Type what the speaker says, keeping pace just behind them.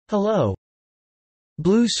Hello.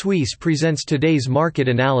 Blue Suisse presents today's market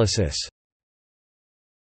analysis.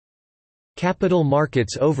 Capital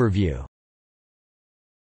Markets Overview.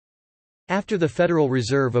 After the Federal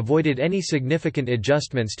Reserve avoided any significant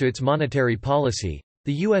adjustments to its monetary policy,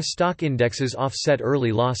 the U.S. stock indexes offset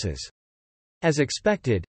early losses. As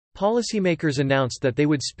expected, policymakers announced that they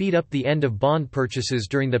would speed up the end of bond purchases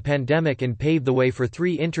during the pandemic and pave the way for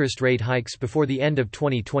 3 interest rate hikes before the end of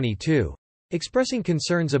 2022. Expressing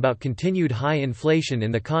concerns about continued high inflation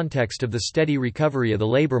in the context of the steady recovery of the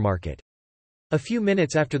labor market. A few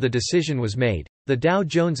minutes after the decision was made, the Dow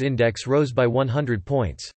Jones Index rose by 100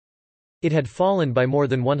 points. It had fallen by more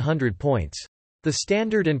than 100 points. The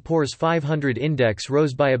Standard & Poor's 500 index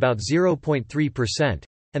rose by about 0.3%,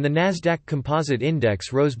 and the Nasdaq Composite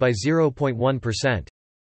Index rose by 0.1%.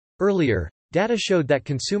 Earlier, data showed that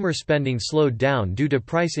consumer spending slowed down due to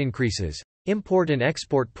price increases. Import and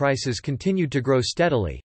export prices continued to grow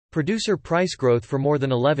steadily, producer price growth for more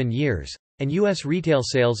than 11 years, and U.S. retail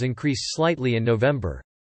sales increased slightly in November.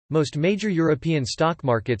 Most major European stock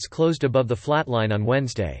markets closed above the flatline on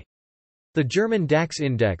Wednesday. The German DAX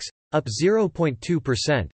index, up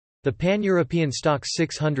 0.2%, the Pan-European Stoxx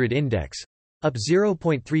 600 index, up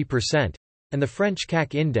 0.3%, and the French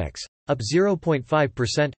CAC index, up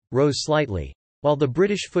 0.5%, rose slightly, while the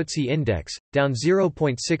British FTSE index, down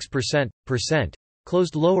 0.6%,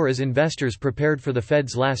 closed lower as investors prepared for the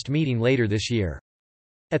Fed's last meeting later this year.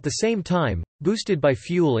 At the same time, boosted by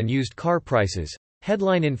fuel and used car prices,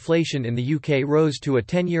 headline inflation in the UK rose to a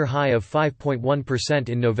 10-year high of 5.1%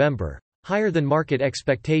 in November, higher than market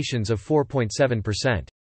expectations of 4.7%.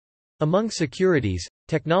 Among securities,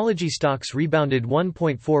 technology stocks rebounded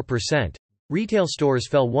 1.4%, retail stores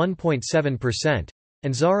fell 1.7%,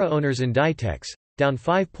 and Zara owners Inditex, down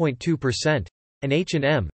 5.2%, and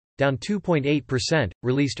H&M, down 2.8%,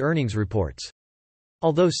 released earnings reports.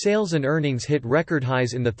 Although sales and earnings hit record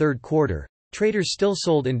highs in the third quarter, traders still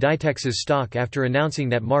sold Inditex's stock after announcing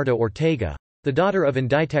that Marta Ortega, the daughter of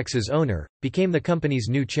Inditex's owner, became the company's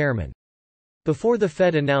new chairman. Before the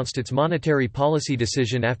Fed announced its monetary policy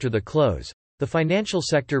decision after the close, the financial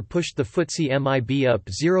sector pushed the FTSE MIB up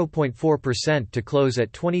 0.4% to close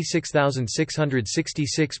at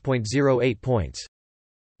 26,666.08 points.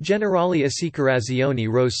 Generali Assicurazioni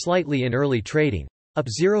rose slightly in early trading, up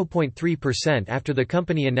 0.3% after the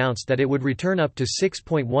company announced that it would return up to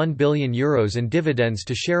 €6.1 billion in dividends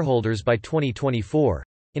to shareholders by 2024,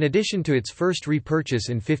 in addition to its first repurchase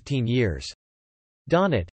in 15 years.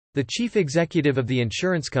 Donat, the chief executive of the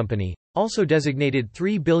insurance company, also designated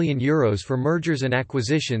 €3 billion for mergers and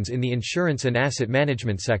acquisitions in the insurance and asset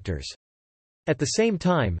management sectors. At the same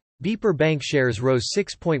time, BPER Bank shares rose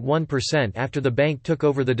 6.1% after the bank took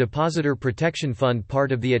over the Depositor Protection Fund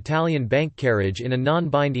part of the Italian bank Carige in a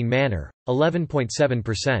non-binding manner,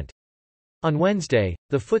 11.7%. On Wednesday,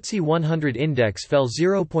 the FTSE 100 index fell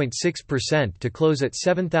 0.6% to close at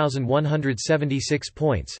 7,176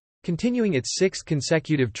 points, continuing its 6th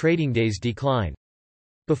consecutive trading day's decline.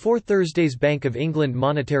 Before Thursday's Bank of England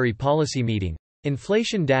monetary policy meeting,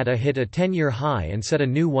 inflation data hit a 10-year high and set a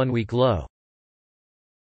new one-week low.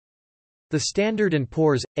 The Standard &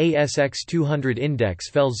 Poor's, ASX 200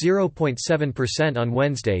 index fell 0.7% on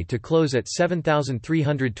Wednesday to close at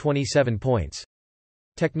 7,327 points.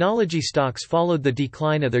 Technology stocks followed the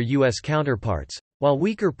decline of their U.S. counterparts, while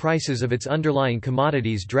weaker prices of its underlying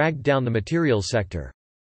commodities dragged down the materials sector.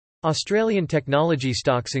 Australian technology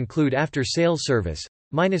stocks include After Sales Service,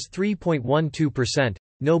 -3.12%,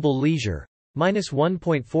 Noble Leisure,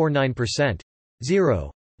 -1.49%,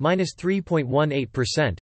 Xero,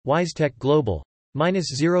 -3.18%, WiseTech Global,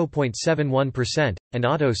 -0.71%, and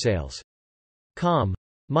AutoSales.com,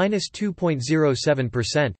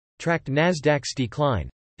 -2.07%, tracked Nasdaq's decline,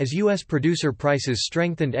 as U.S. producer prices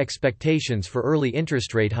strengthened expectations for early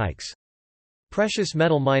interest rate hikes. Precious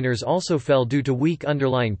metal miners also fell due to weak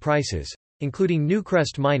underlying prices, including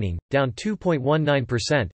Newcrest Mining, down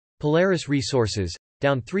 2.19%, Polaris Resources,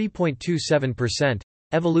 down 3.27%,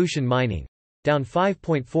 Evolution Mining, down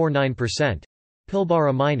 5.49%,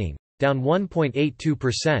 Pilbara Mining, down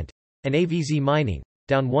 1.82%, and AVZ Mining,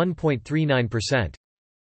 down 1.39%.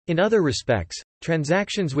 In other respects,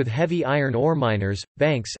 transactions with heavy iron ore miners,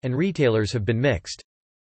 banks, and retailers have been mixed.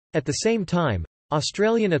 At the same time,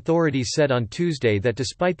 Australian authorities said on Tuesday that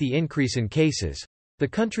despite the increase in cases, the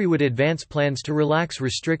country would advance plans to relax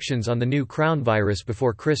restrictions on the new crown virus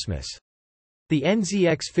before Christmas. The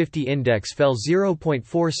NZX 50 index fell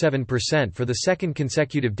 0.47% for the second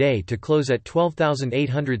consecutive day to close at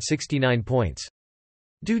 12,869 points.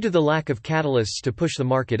 Due to the lack of catalysts to push the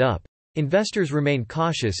market up, investors remained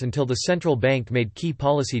cautious until the central bank made key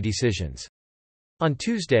policy decisions. On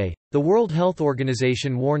Tuesday, the World Health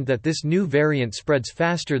Organization warned that this new variant spreads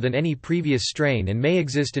faster than any previous strain and may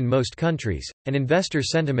exist in most countries, and investor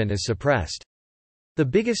sentiment is suppressed. The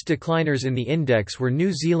biggest decliners in the index were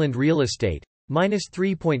New Zealand real estate,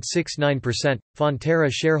 -3.69%,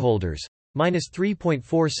 Fonterra shareholders,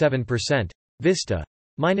 -3.47%, Vista,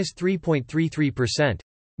 -3.33%,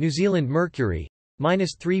 New Zealand Mercury,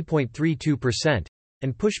 -3.32%,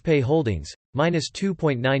 and Pushpay Holdings,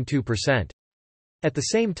 -2.92%. At the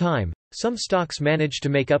same time, some stocks managed to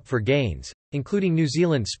make up for gains, including New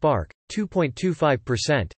Zealand Spark,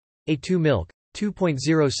 2.25%, A2 Milk,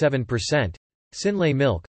 2.07%, Synlait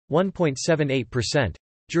Milk, 1.78%,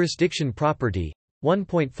 Jurisdiction Property,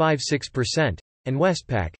 1.56%, and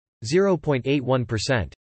Westpac,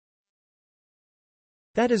 0.81%.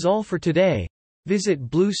 That is all for today. Visit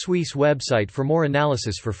Blue Suisse website for more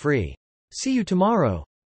analysis for free. See you tomorrow.